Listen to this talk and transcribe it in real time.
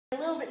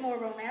bit more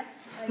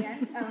romance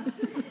again.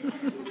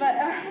 But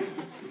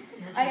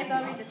I guess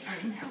I'll read this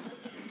right now.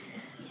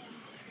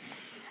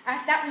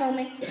 At that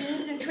moment,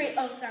 beings and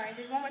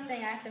there's one more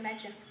thing I have to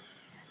mention.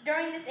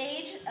 During this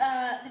age,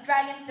 the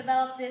dragons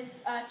developed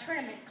this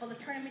tournament called the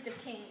Tournament of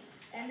Kings.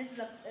 And this is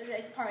a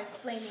part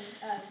explaining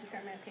the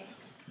Tournament of Kings.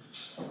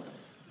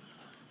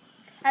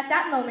 At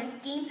that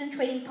moment, games and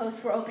trading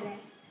posts were opening.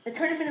 The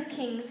Tournament of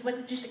Kings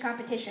wasn't just a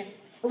competition.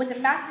 It was a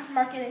massive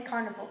market and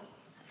carnival.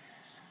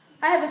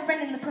 I have a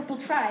friend in the Purple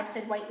Tribe,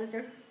 said White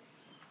Lizard.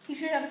 He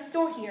should have a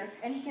store here,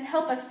 and he can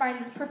help us find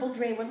this purple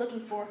dray we're looking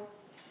for.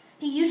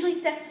 He usually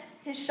sets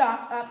his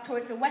shop up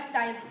towards the west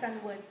side of the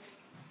Sun Woods.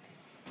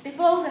 They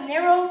followed a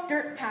narrow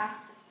dirt path,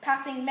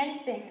 passing many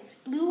things.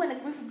 Blue and a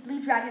group of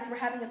blue dragons were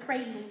having a prey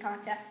eating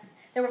contest.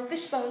 There were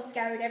fish bones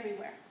scattered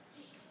everywhere.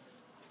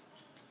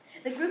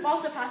 The group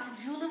also passed a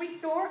jewelry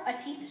store, a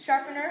teeth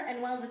sharpener,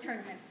 and one of the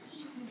tournaments.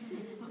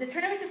 The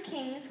Tournament of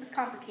Kings was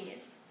complicated,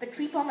 but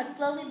Treepalm had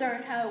slowly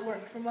learned how it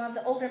worked from one of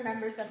the older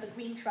members of the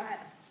Green Tribe.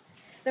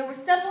 There were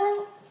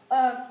several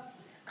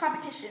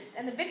competitions,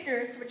 and the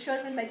victors were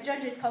chosen by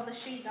judges called the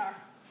Shazar.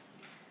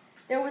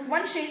 There was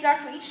one Shazar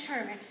for each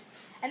tournament,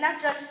 and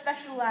that judge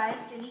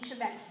specialized in each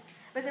event.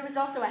 But there was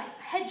also a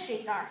head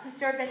Shazar who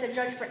served as a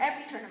judge for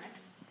every tournament.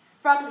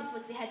 Frogleaf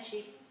was the head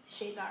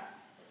Shazar.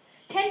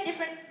 10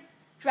 different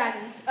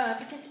dragons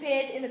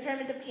participated in the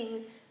Tournament of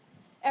Kings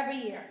every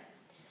year,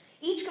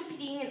 each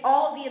competing in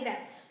all of the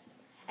events.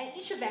 At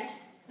each event,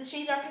 the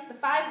Shazar picked the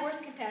 5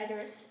 worst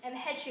competitors, and the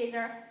head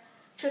Shazar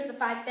chose the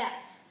 5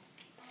 best.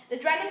 The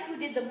dragon who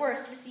did the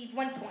worst received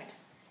 1 point.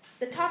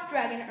 The top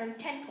dragon earned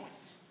 10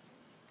 points.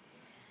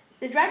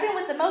 The dragon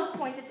with the most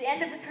points at the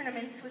end of the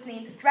tournaments was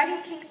named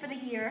Dragon King for the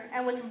year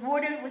and was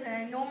rewarded with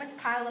an enormous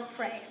pile of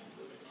prey.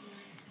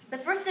 The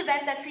first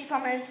event that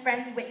Treepalm and his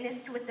friends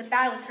witnessed was the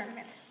battle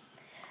tournament.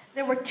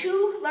 There were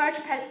 2 large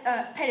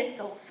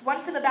pedestals, one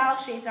for the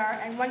battle Shazar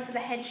and one for the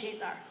head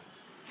Shazar.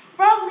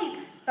 Frogleaf,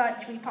 thought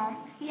Treepalm.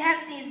 He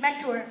hadn't seen his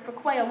mentor for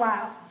quite a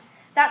while.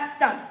 That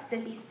stump,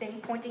 said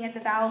Beasting, pointing at the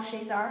battle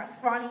Shazar, a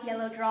scrawny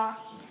yellow draw.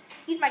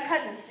 He's my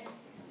cousin.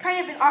 Kind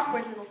of an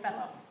awkward little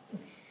fellow.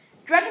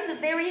 Dragons of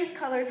various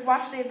colors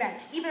watched the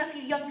event, even a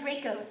few young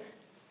Dracos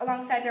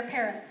alongside their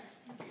parents.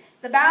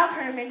 The battle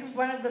tournament was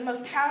one of the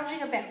most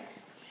challenging events.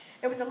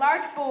 There was a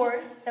large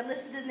board that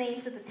listed the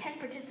names of the 10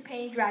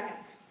 participating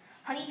dragons.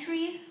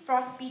 Honeytree,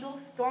 Frost Beetle,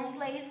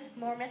 Stormblaze,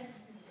 Mormus,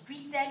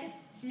 Street Egg,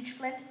 Huge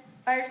Flint,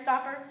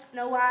 Firestopper,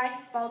 Snow Eye,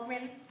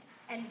 Spalgrim,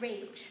 and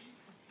Rage.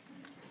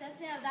 That's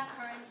the end of that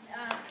part.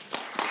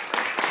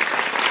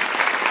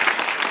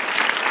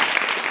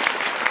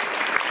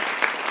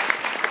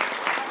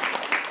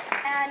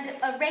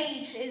 And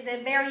Rage is a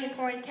very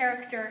important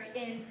character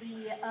in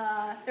the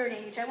Third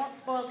Age. I won't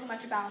spoil too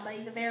much about him, but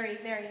he's a very,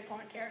 very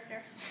important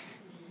character.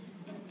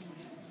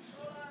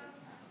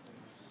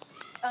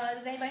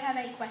 Does anybody have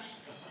any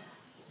questions?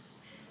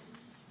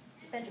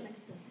 Benjamin.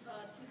 2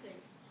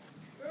 things.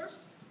 First,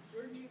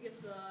 where did you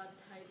get the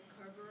type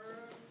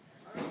cover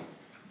art?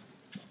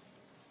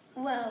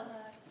 Well,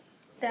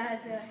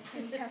 Dad,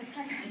 can you have a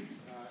second?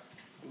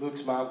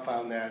 Luke's mom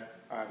found that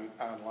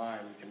online.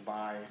 You can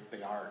buy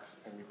the art,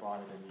 and we bought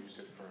it and used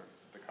it for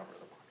the cover of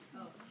the book.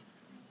 Oh.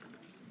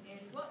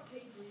 And what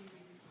page were you reading?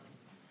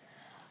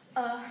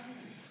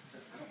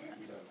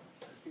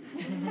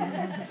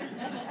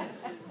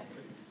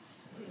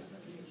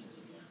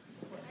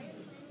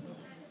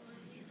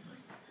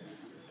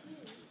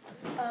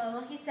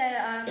 Well, he said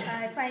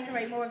I plan to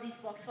write more of these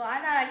books. Well,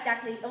 I'm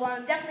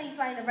definitely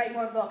planning to write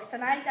more books. I'm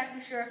not exactly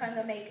sure if I'm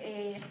going to make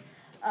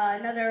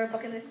another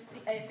book in this,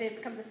 if it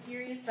becomes a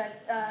series,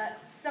 but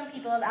some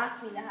people have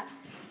asked me that,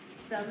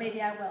 so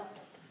maybe I will.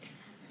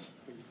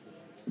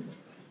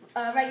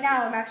 Right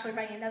now, I'm actually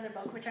writing another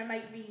book, which I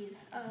might read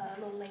a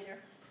little later.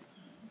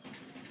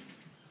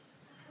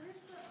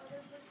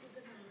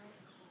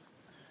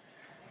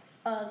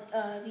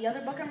 The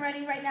other book I'm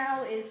writing right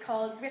now is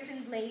called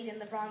Griffin Blade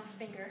and the Bronze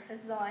Finger.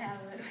 This is all I have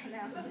of it right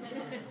now.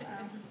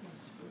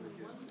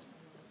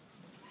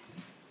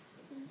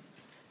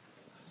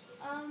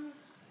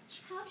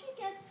 How'd you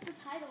get the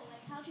title?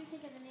 Like, how'd you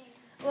think of the name?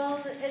 Well,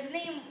 the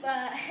name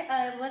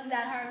wasn't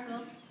that hard.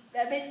 Well,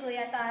 basically,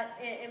 I thought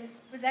it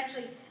was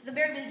actually at the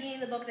very beginning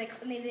of the book. They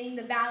named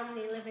the valley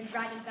they live in,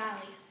 Dragon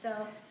Valley.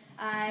 So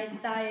I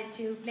decided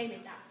to name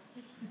it that.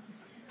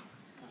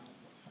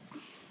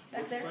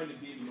 What's going to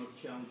be the most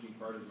challenging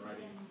part of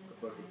writing a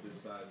book of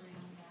this size?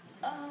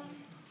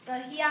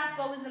 He asked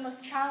what was the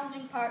most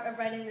challenging part of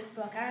writing this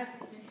book. I'm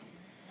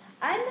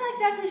not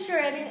exactly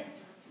sure. I mean,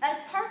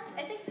 at parts,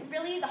 I think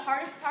really the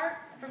hardest part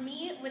for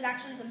me was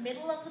actually the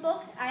middle of the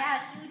book. I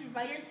had a huge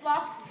writer's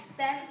block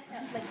then,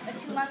 like a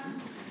 2-month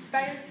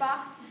writer's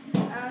block.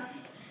 But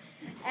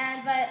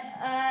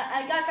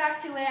I got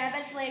back to it, and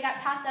eventually I got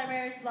past that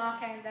writer's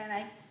block, and then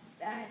I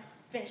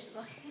finished the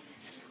book.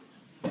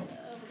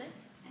 Over there.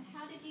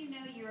 How did you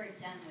know you were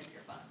done with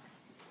your book?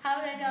 How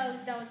did I know I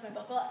was done with my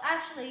book? Well,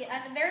 actually,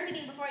 at the very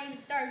beginning, before I even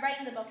started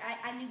writing the book,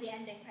 I knew the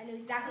ending. I knew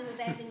exactly what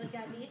the ending was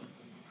going to be.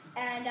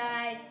 And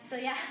so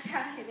yeah, that's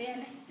how I knew the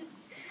ending.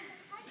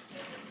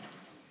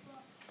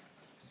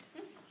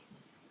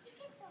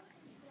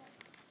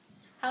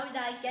 How did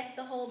I get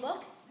the whole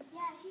book?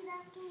 Yeah, she's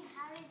asking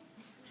how did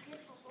you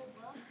get the whole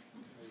book?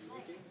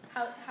 Like,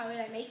 How did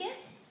I make it?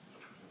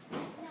 no,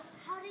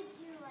 how did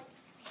you like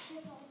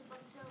ship all the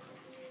books over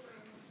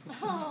here?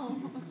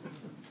 Oh.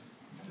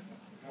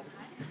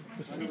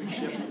 How do we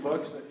ship the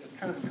books? It's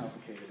kind of a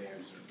complicated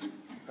answer.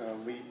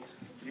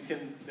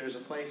 There's a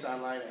place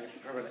online, if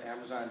you go to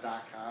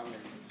Amazon.com, and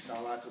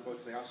sell lots of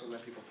books. They also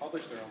let people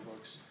publish their own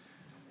books,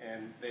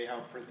 and they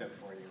help print them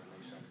for you, and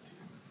they send it to you.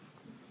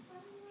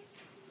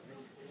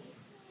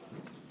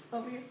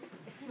 Over here.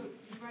 So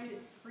you write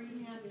it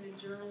freehand in a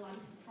journal.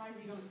 I'm surprised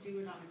you don't do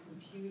it on a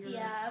computer.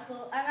 Yeah,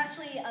 well, I'm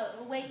actually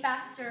way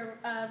faster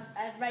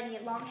at writing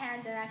it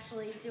longhand than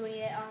actually doing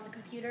it on the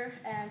computer.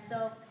 And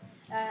so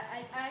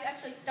I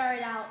actually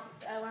started out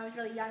when I was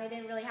really young. I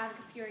didn't really have a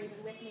computer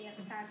even with me at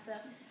the time, so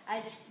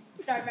I just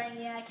started writing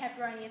it, and I kept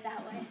writing it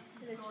that way.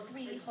 There's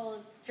 3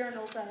 whole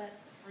journals of it.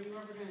 Are you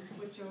ever going to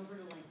switch over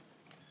to like,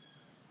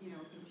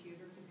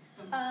 computer? Because it's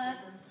so much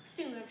cheaper.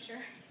 Soon, I'm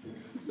sure.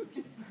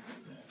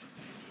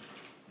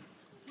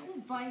 What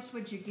advice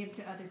would you give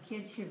to other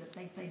kids here that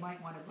think they might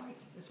want to write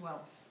as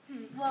well?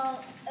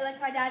 Well, like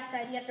my dad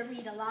said, you have to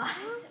read a lot,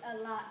 a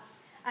lot.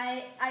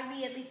 I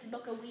read at least a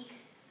book a week,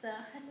 so.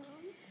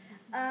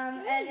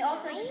 And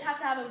also you just have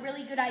to have a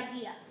really good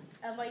idea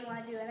of what you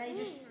want to do, and then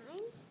you just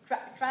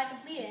try to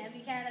complete it. If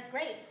you can, that's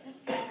great.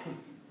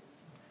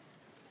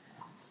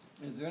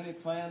 Is there any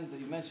plans,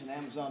 you mentioned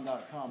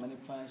Amazon.com, any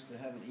plans to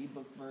have an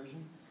ebook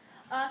version?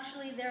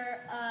 Actually,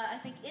 there, I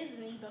think, is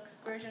an ebook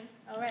version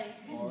already.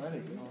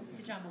 Already?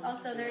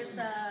 Also, there's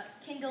a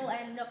Kindle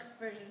and Nook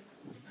version.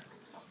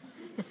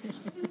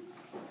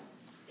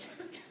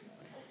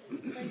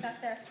 Right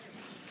past there.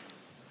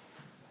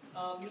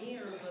 Me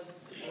or was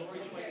Lori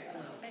pointing to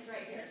us? It's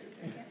right here.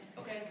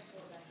 Okay.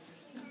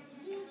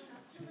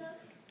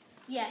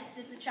 Yes,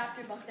 it's a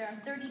chapter book. There are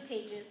 30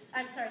 pages.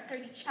 I'm sorry,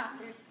 30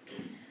 chapters.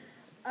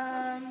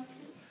 Any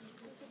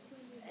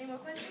more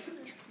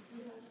questions?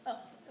 Oh.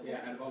 Okay.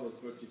 Yeah, out of all those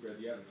books you've read,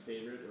 do you have a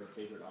favorite or a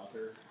favorite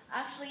author?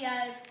 Actually,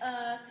 I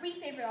have 3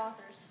 favorite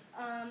authors.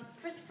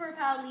 Christopher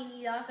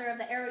Paolini, the author of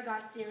the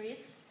Aragon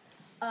series,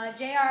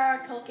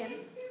 J.R.R.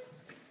 Tolkien,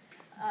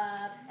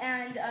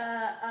 and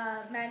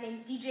a man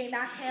named D.J.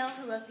 Macphail,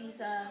 who wrote these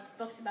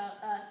books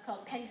about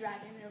called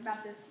Pendragon. They're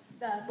about this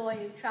boy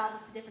who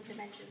travels to different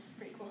dimensions.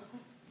 Pretty cool.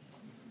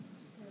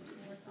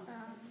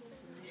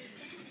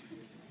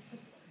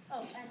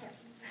 Oh, and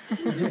yes.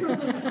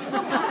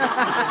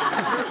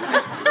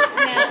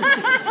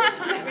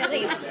 Not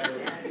really.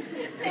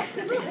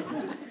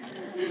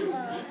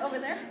 Over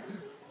there.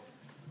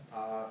 I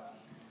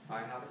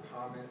have a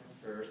comment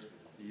first.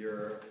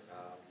 You're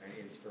an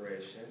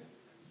inspiration.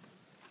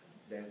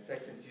 Then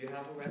second, do you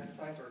have a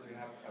website or do you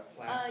have a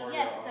plan for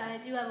Yes, your own? I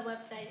do have a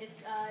website.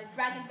 It's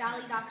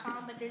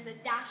dragonvalley.com, but there's a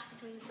dash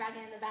between the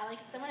dragon and the valley.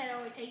 Someone had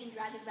already taken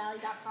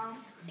dragonvalley.com. I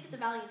think it's a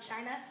valley in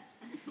China.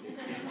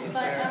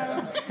 But I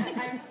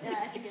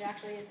think it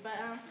actually is. But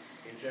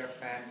Is there a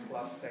fan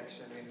club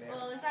section in there?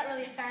 well, it's not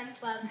really a fan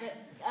club, but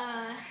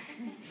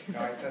No,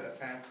 I said a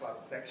fan club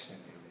section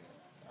in there.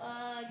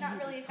 not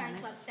really a fan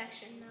club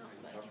section, no.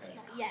 But Okay.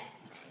 not yet.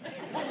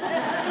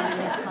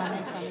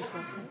 Comments on his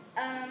website.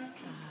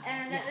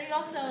 And you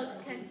also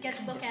can get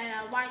the book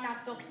at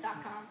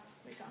whynotbooks.com.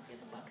 We can also get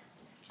the book.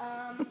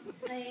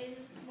 Any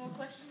more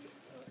questions?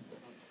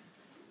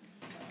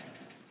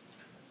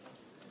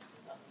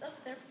 Oh,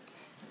 there.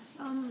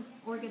 Some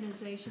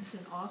organizations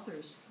and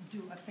authors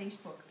do a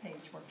Facebook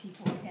page where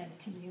people can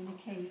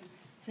communicate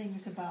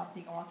things about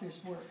the author's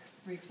work.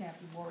 For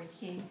example, Lori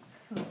King,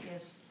 who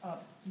is a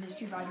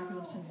mystery writer who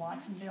lives in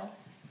Watsonville.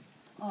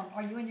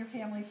 Are you and your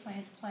family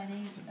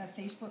planning a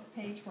Facebook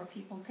page where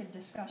people could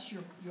discuss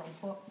your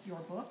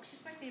books?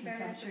 This might be Because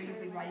very I'm sure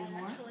you'll be writing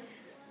more. actually.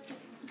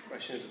 The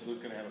question is Luke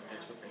going to have a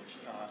Facebook page?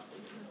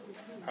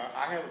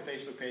 I have a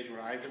Facebook page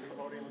where I've been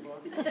promoting the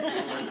book. People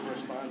have been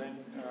responding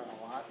a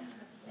lot.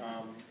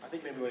 I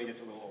think maybe when he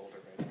gets a little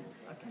older, maybe.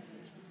 Okay.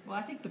 Well,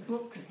 I think the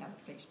book could have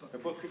a Facebook The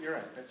book, you're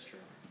right, that's true.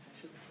 I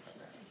should have done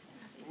that.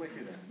 We might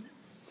do that.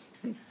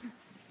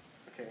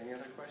 Okay, any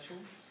other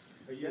questions?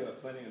 Are you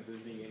planning on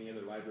visiting any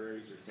other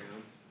libraries or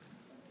towns?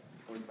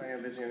 Are we planning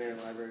on visiting any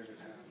other libraries or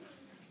towns?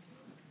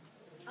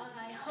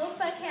 I hope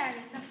I can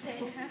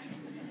someday.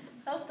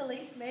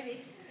 Hopefully,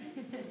 maybe.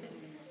 We'll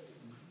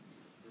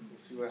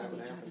see what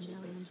happens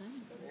with this.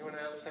 Anyone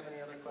else have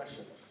any other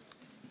questions?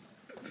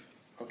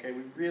 Okay,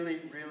 we really,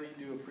 really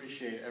do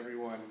appreciate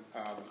everyone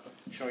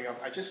showing up.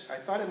 I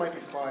thought it might be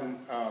fun.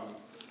 Well,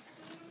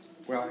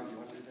 do you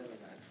want to do that or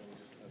not? Can we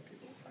just let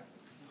people find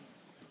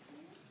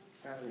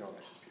it? No,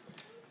 that's just people.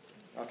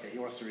 Okay, he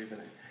wants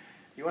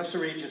to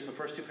read just the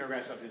first 2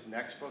 paragraphs of his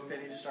next book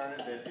that he started.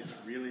 That is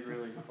really,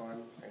 really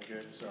fun and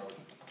good. So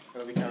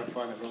that'll be kind of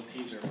fun. A little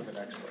teaser for the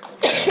next book.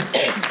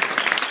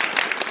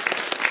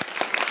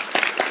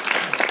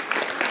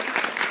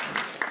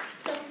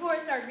 So before I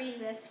start reading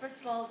this, first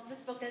of all, this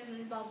book doesn't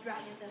involve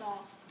dragons at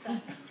all. So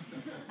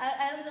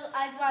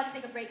I wanted to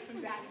take a break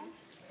from dragons.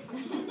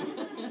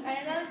 And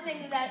another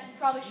thing that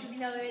probably should be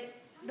noted,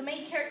 the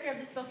main character of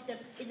this book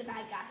is a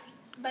bad guy.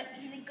 but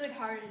he's a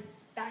good-hearted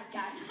bad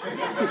guy.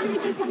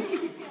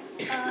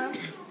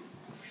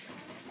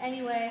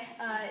 Anyway,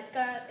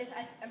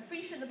 I'm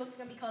pretty sure the book's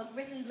going to be called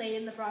Griffin Blade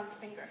and the Bronze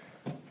Finger.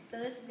 So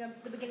this is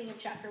the beginning of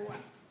chapter 1.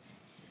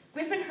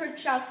 Griffin heard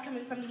shouts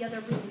coming from the other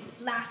room.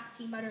 Last,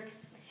 he muttered.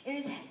 In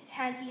his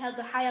hands he held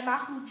the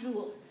Hayamahu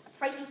jewel, a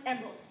priceless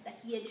emerald that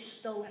he had just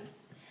stolen.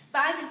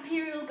 5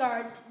 Imperial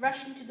guards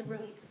rushed into the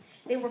room.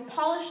 They wore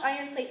polished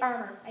iron plate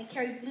armor and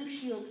carried blue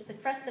shields with the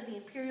crest of the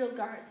Imperial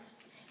Guards.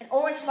 An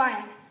orange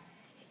lion,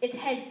 its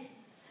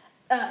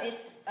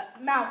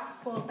mouth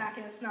pulled back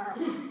in a snarl.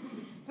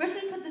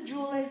 Griffin put the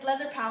jewel in his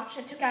leather pouch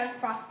and took out his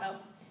crossbow.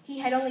 He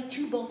had only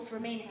 2 bolts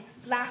remaining.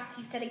 Last,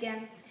 he said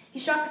again. He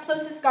shot the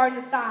closest guard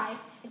in the thigh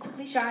and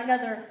quickly shot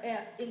another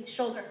in the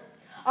shoulder.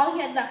 All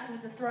he had left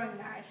was a throwing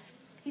knife.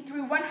 He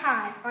threw one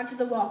high onto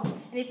the wall,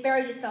 and it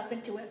buried itself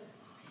into it.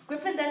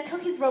 Griffin then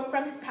took his rope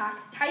from his pack,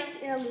 tied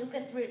it in a loop,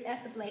 and threw it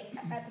at the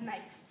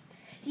knife.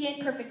 He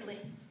aimed perfectly.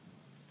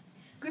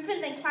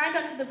 Griffin then climbed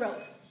onto the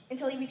rope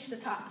until he reached the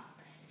top.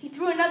 He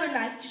threw another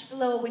knife just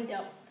below a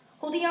window.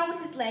 Holding on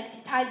with his legs,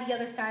 he tied the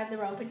other side of the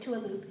rope into a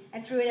loop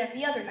and threw it at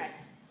the other knife.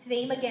 His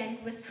aim again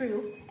was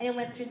true, and it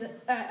went through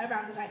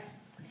around the knife.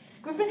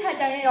 Griffin had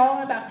done it all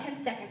in about 10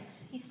 seconds.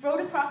 He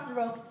strode across the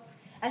rope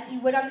as he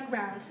would on the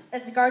ground,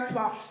 as the guards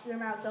washed their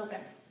mouths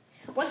open.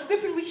 Once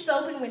Griffin reached the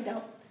open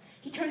window,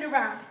 he turned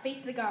around,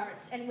 faced the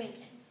guards, and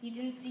winked. He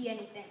didn't see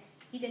anything.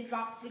 He then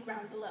dropped to the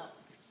ground below.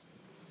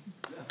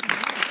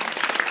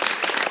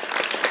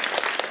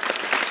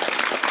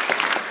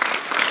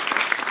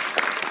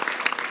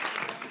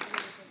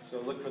 So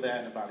look for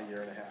that in about a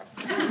year and a half.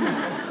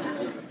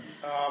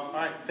 All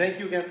right, thank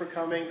you again for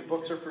coming. The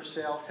books are for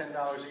sale,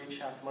 $10 each.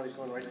 Half the money's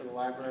going right to the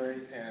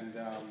library. And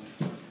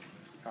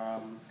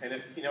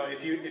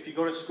if you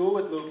go to school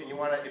with Luke and you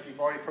want to, if you've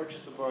already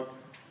purchased the book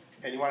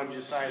and you want to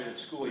just sign it at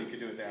school, you could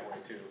do it that way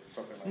too,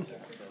 something like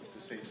that. So to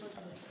save some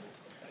time.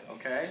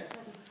 Okay.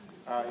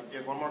 You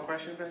have one more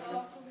question, Ben? I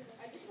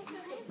just looked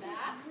at the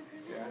back.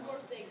 Yeah. One more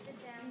thing.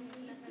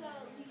 You need to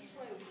at least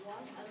write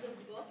one other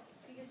book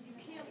because you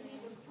can't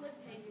leave a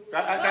cliffhanger.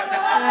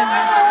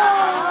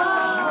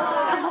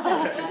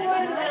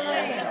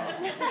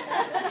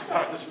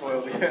 Start to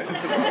spoil the end.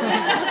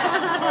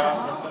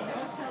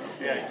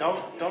 Yeah,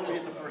 don't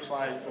read the first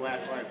line, the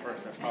last line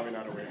first. That's probably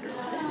not a way to do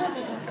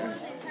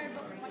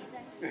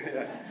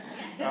it.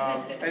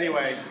 Yeah.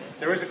 Anyway,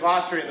 there is a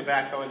glossary in the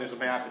back though, and there's a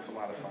map. It's a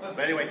lot of fun.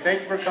 But anyway,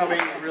 thank you for coming.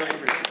 I really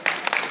appreciate it.